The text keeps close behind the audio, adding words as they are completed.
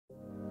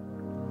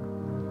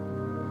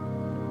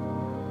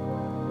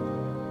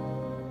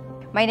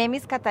My name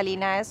is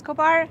Catalina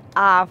Escobar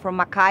from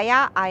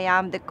Macaya. I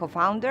am the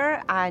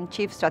co-founder and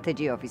Chief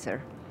Strategy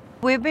Officer.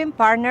 We've been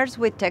partners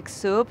with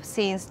TechSoup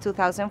since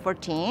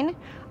 2014.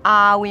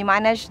 We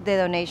manage the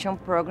donation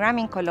program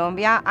in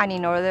Colombia and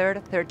in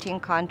other 13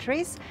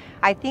 countries.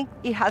 I think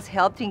it has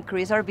helped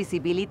increase our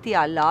visibility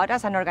a lot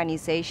as an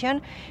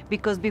organization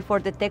because before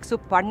the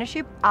TechSoup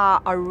partnership,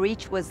 our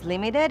reach was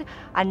limited,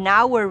 and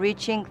now we're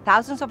reaching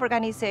thousands of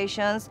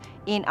organizations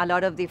in a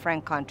lot of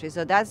different countries.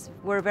 So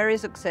we're very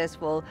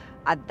successful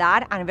at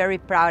that and very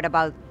proud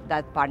about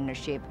that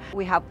partnership.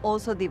 We have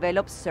also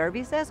developed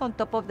services on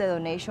top of the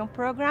donation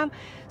program.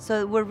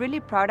 So we're really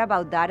proud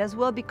about that as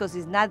well because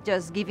it's not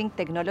just giving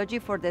technology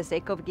for the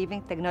sake of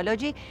giving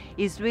technology,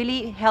 it's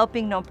really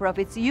helping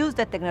nonprofits use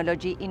the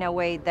technology in a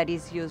way that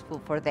is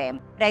useful for them.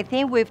 I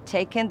think we've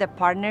taken the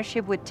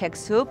partnership with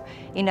TechSoup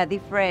in a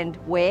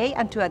different way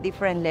and to a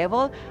different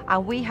level,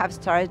 and we have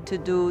started to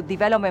do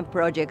development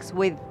projects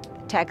with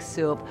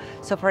TechSoup.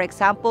 So for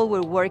example,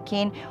 we're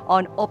working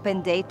on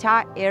open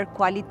data, air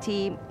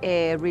quality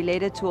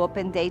related to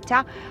open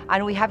data,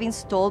 and we have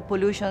installed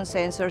pollution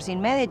sensors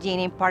in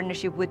Medellin in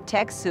partnership with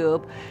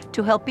TechSoup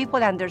to help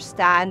people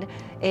understand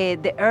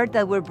the air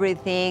that we're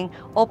breathing,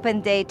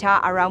 open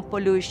data around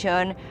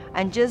pollution,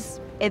 and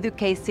just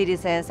educate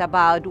citizens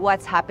about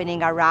what's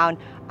happening around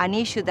an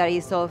issue that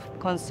is of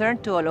concern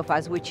to all of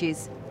us, which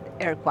is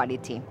air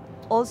quality.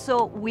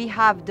 Also, we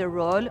have the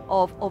role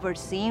of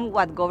overseeing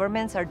what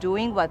governments are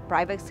doing, what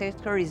private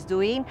sector is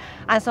doing,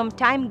 and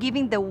sometimes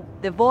giving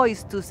the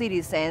voice to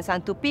citizens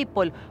and to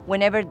people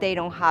whenever they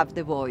don't have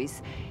the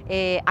voice,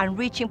 and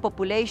reaching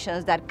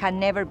populations that can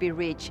never be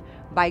reached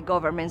by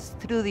governments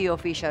through the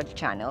official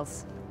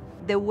channels.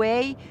 The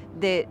way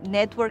the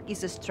network is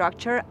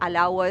structured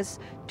allows us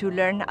to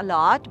learn a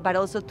lot, but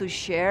also to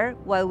share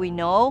what we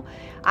know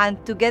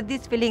and to get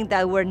this feeling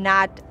that we're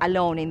not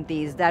alone in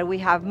this, that we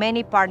have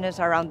many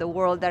partners around the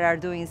world that are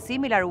doing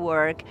similar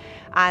work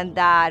and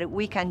that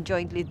we can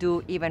jointly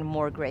do even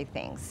more great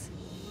things.